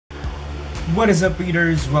What is up,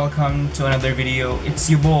 readers? Welcome to another video. It's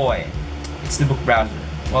your boy, it's the Book Browser.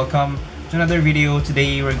 Welcome to another video.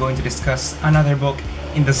 Today we're going to discuss another book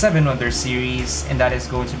in the Seven Wonders series, and that is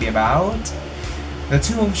going to be about The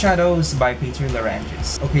Tomb of Shadows by Peter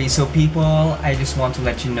Lerangis. Okay, so people, I just want to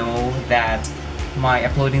let you know that my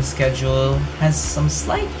uploading schedule has some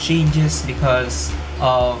slight changes because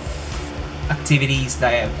of activities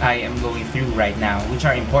that I am going through right now, which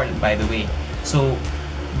are important, by the way. So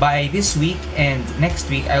by this week and next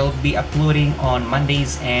week, I will be uploading on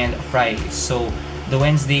Mondays and Fridays, so the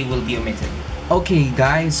Wednesday will be omitted. Okay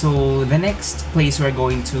guys, so the next place we're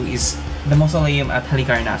going to is the mausoleum at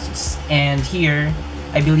Halicarnassus, and here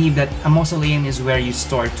I believe that a mausoleum is where you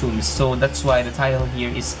store tombs, so that's why the title here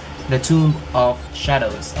is The Tomb of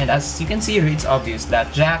Shadows. And as you can see here, it's obvious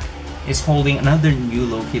that Jack is holding another new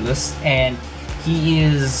Loculus, and he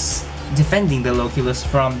is defending the Loculus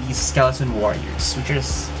from these skeleton warriors, which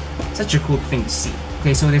is such a cool thing to see.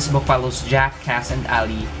 Okay, so this book follows Jack, Cass, and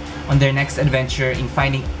Ali on their next adventure in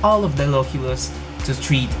finding all of the Loculus to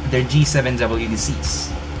treat their G7W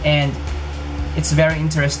disease. And it's very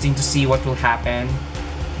interesting to see what will happen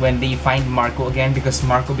when they find Marco again, because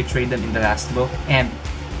Marco betrayed them in the last book. And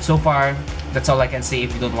so far, that's all I can say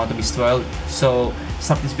if you don't want to be spoiled. So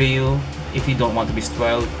stop this video if you don't want to be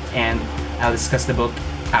spoiled, and I'll discuss the book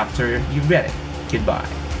after you've read it. Goodbye.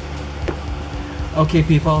 Okay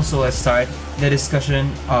people, so let's start the discussion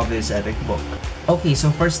of this epic book. Okay, so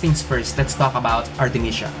first things first, let's talk about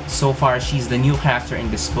Artemisia. So far, she's the new character in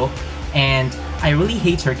this book, and I really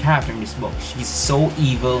hate her character in this book. She's so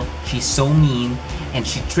evil, she's so mean, and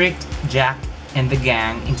she tricked Jack and the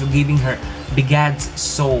gang into giving her Bigad's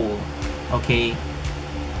soul. Okay,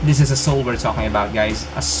 this is a soul we're talking about, guys,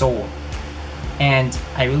 a soul. And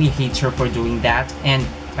I really hate her for doing that, and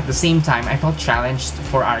at the same time, I felt challenged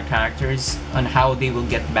for our characters on how they will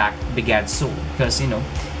get back Bigad's soul, because, you know,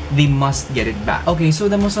 they must get it back. Okay, so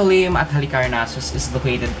the mausoleum at Halicarnassus is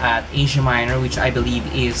located at Asia Minor, which I believe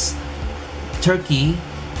is Turkey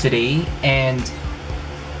today, and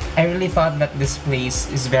I really thought that this place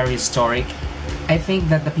is very historic. I think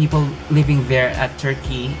that the people living there at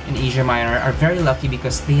Turkey in Asia Minor are very lucky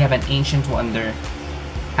because they have an ancient wonder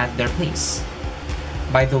at their place.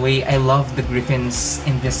 By the way, I love the griffins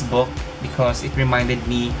in this book because it reminded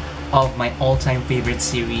me of my all-time favorite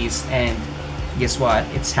series, and guess what?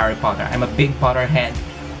 It's Harry Potter. I'm a big Potterhead,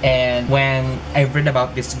 and when I read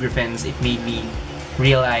about these griffins, it made me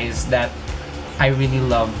realize that I really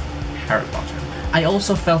love Harry Potter. I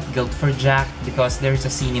also felt guilt for Jack because there's a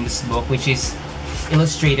scene in this book which is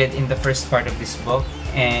illustrated in the first part of this book,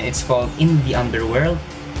 and it's called In the Underworld.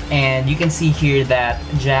 And you can see here that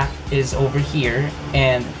Jack is over here,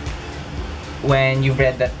 and when you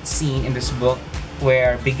read that scene in this book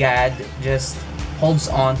where Bigad just holds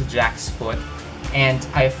on to Jack's foot, and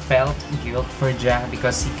I felt guilt for Jack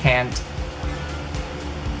because he can't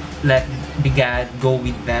let Bigad go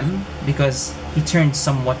with them because he turned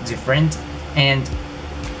somewhat different, and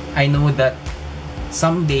I know that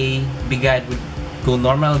someday Bigad would go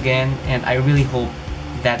normal again, and I really hope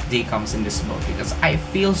that day comes in this book because I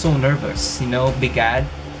feel so nervous. You know, Bigad,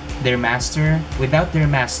 their master, without their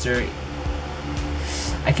master,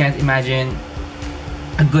 I can't imagine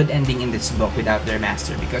a good ending in this book without their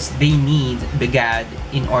master, because they need Bigad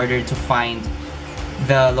in order to find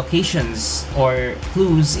the locations or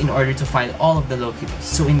clues in order to find all of the Loculus.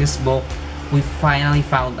 So in this book, we finally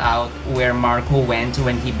found out where Marco went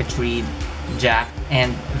when he betrayed Jack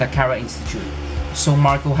and the Kara Institute. So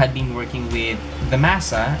Marco had been working with the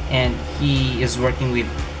Massa, and he is working with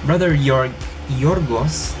Brother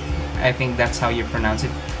Yorgos, I think that's how you pronounce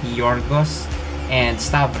it, Yorgos, and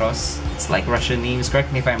Stavros. It's like Russian names,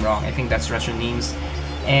 correct me if I'm wrong, I think that's Russian names.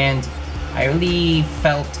 And I really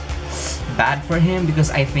felt bad for him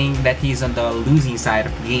because I think that he's on the losing side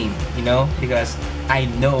of the game, you know, because I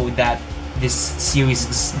know that this series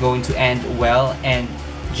is going to end well, and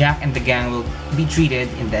Jack and the gang will be treated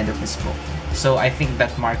in the end of this book. So I think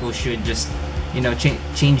that Marco should just, you know,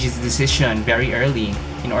 change his decision very early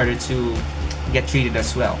in order to get treated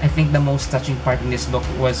as well. I think the most touching part in this book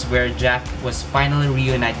was where Jack was finally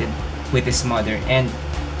reunited with his mother, and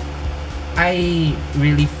I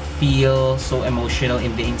really feel so emotional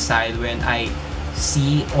in the inside when I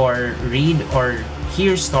see or read or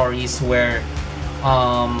hear stories where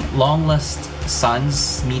long lost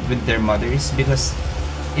sons meet with their mothers, because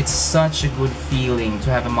it's such a good feeling to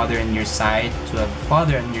have a mother on your side, to have a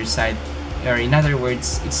father on your side, or in other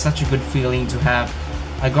words, it's such a good feeling to have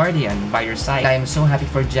a guardian by your side. I am so happy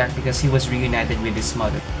for Jack because he was reunited with his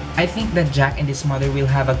mother. I think that Jack and his mother will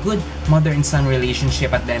have a good mother and son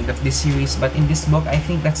relationship at the end of this series, but in this book I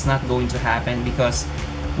think that's not going to happen, because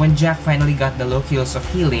when Jack finally got the loculus of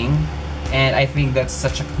healing, and I think that's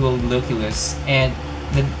such a cool loculus, and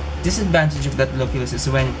the disadvantage of that loculus is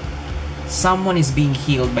when someone is being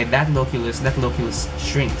healed by that loculus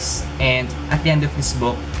shrinks. And at the end of this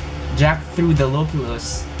book, Jack threw the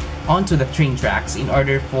loculus onto the train tracks in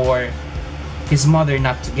order for his mother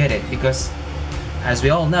not to get it, because as we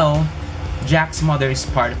all know, Jack's mother is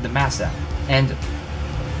part of the massa. And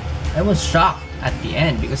I was shocked at the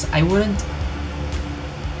end, because I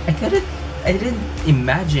didn't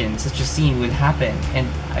imagine such a scene would happen, and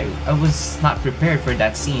I was not prepared for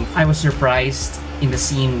that scene. I was surprised in the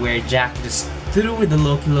scene where Jack just threw the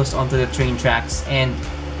loculus onto the train tracks and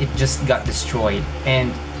it just got destroyed,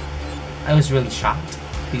 and I was really shocked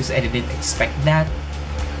because I didn't expect that,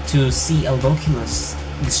 to see a loculus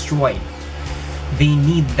destroyed. They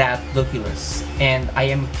need that loculus, and I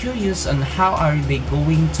am curious on how are they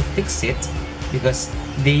going to fix it, because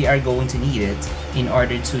they are going to need it in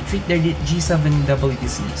order to treat their G7W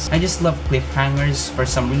disease. I just love cliffhangers for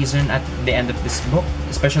some reason at the end of this book,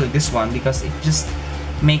 especially this one, because it just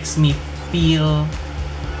makes me feel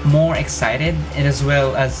more excited, and as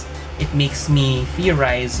well as it makes me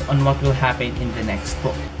theorize on what will happen in the next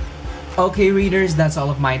book. Okay readers, that's all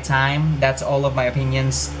of my time. That's all of my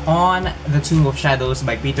opinions on The Tomb of Shadows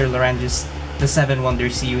by Peter Lerangis, the Seven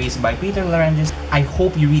Wonders series by Peter Lerangis. I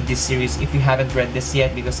hope you read this series if you haven't read this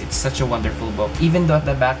yet, because it's such a wonderful book. Even though at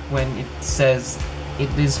the back when it says it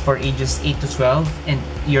is for ages 8 to 12 and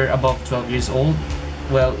you're above 12 years old,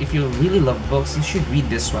 well, if you really love books, you should read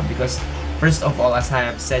this one, because first of all, as I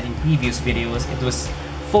have said in previous videos, it was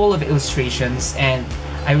full of illustrations, and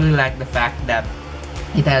I really like the fact that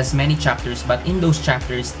it has many chapters, but in those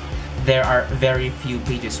chapters there are very few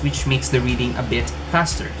pages, which makes the reading a bit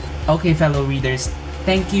faster. Okay fellow readers,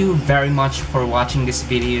 thank you very much for watching this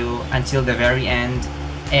video until the very end,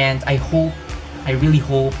 and I really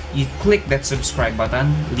hope you click that subscribe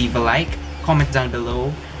button, leave a like, comment down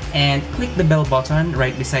below, and click the bell button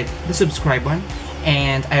right beside the subscribe one.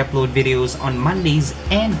 And I upload videos on Mondays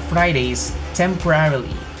and Fridays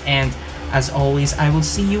temporarily, and as always, I will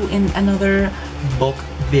see you in another book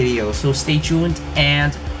video. So stay tuned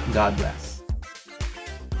and God bless.